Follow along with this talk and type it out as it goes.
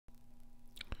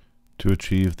To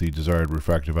achieve the desired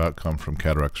refractive outcome from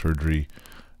cataract surgery,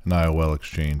 an IOL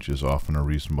exchange is often a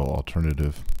reasonable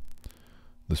alternative.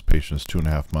 This patient is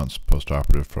 2.5 months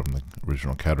post-operative from the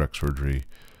original cataract surgery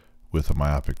with a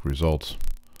myopic result.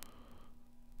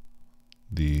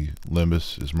 The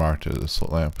limbus is marked at a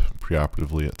slit lamp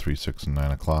preoperatively at 3, 6, and 9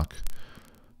 o'clock.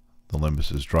 The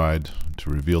limbus is dried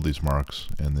to reveal these marks,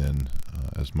 and then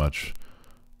as much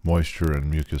moisture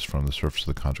and mucus from the surface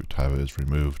of the conjunctiva is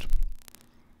removed.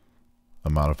 A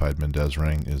modified Mendez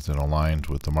ring is then aligned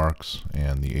with the marks,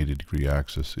 and the 80-degree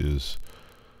axis is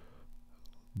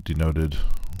denoted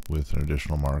with an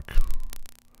additional mark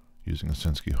using a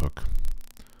Sinskey hook.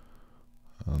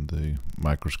 And the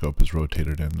microscope is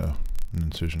rotated and an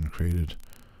incision created.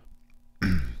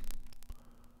 I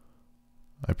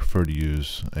prefer to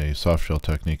use a soft shell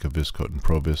technique of viscoat and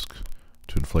provisc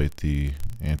to inflate the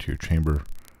anterior chamber,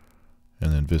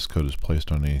 and then viscoat is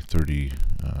placed on a 30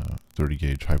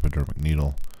 gauge hypodermic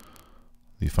needle.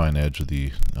 The fine edge of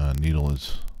the needle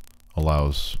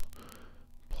allows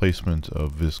placement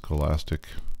of viscoelastic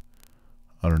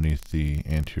underneath the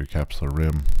anterior capsular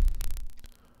rim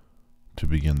to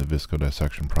begin the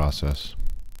viscodissection process.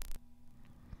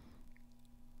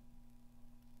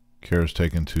 Care is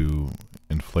taken to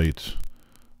inflate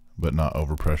but not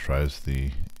overpressurize the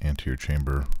anterior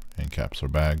chamber and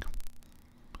capsular bag.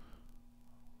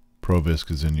 Provisc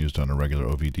is then used on a regular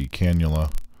OVD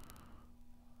cannula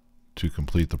to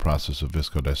complete the process of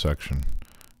viscodissection.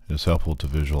 It is helpful to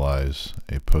visualize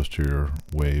a posterior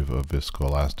wave of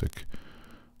viscoelastic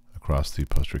across the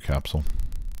posterior capsule.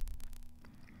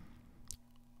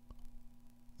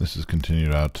 This is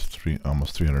continued out to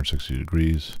almost 360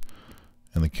 degrees,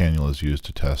 and the cannula is used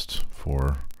to test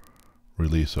for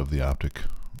release of the optic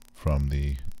from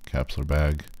the capsular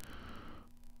bag.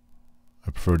 I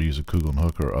prefer to use a Kugeln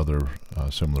hook or other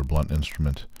similar blunt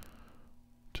instrument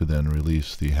to then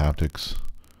release the haptics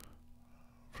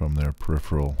from their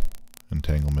peripheral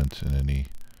entanglement in any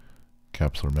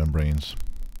capsular membranes.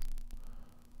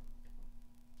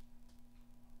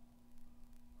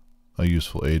 A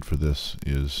useful aid for this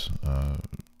is a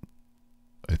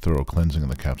thorough cleansing of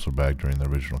the capsular bag during the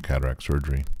original cataract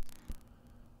surgery.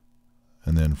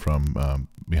 And then from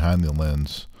behind the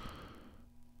lens,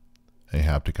 a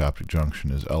haptic-optic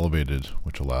junction is elevated,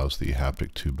 which allows the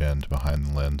haptic to bend behind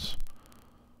the lens.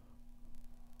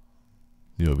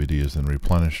 The OVD is then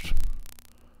replenished,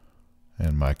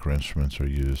 and micro-instruments are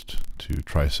used to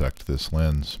trisect this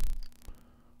lens.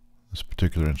 This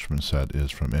particular instrument set is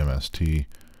from MST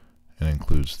and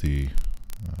includes the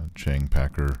Chang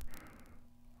Packer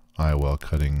IOL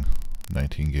cutting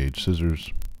 19 gauge scissors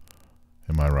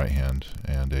in my right hand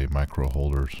and a micro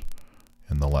holders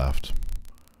in the left.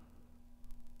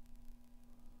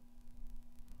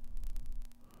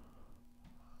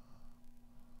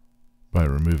 By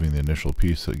removing the initial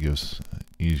piece, that gives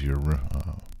easier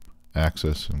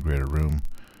access and greater room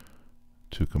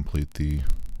to complete the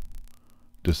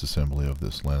disassembly of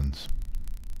this lens.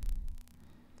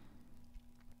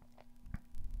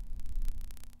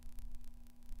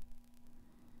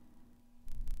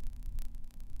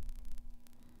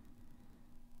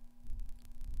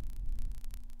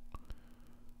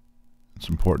 It's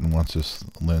important, once this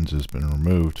lens has been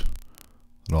removed,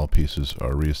 that all pieces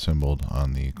are reassembled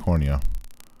on the cornea.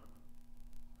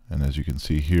 And as you can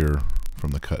see here,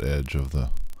 from the cut edge of the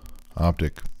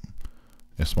optic,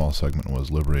 a small segment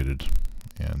was liberated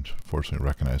and fortunately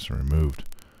recognized and removed.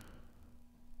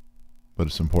 But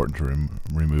it's important to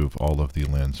remove all of the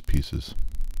lens pieces.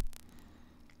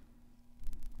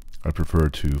 I prefer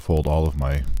to fold all of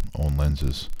my own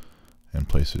lenses and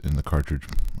place it in the cartridge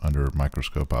under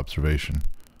microscope observation.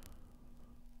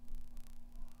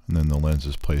 And then the lens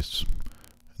is placed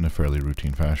in a fairly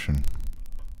routine fashion.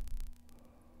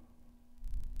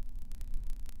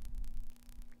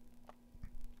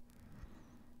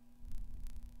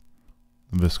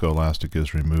 The viscoelastic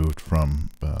is removed from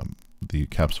the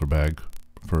capsular bag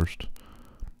first.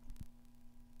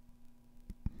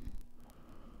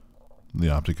 The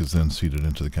optic is then seated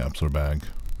into the capsular bag,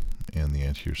 and the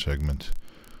anterior segment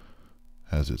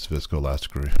has its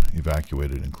viscoelastic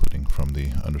evacuated, including from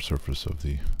the undersurface of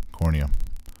the cornea.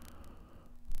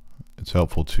 It's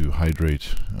helpful to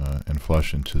hydrate and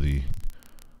flush into the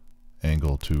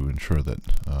angle to ensure that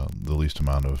the least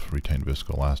amount of retained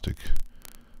viscoelastic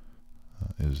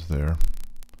is there.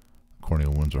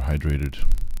 Corneal wounds are hydrated,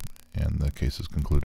 and the case is concluded.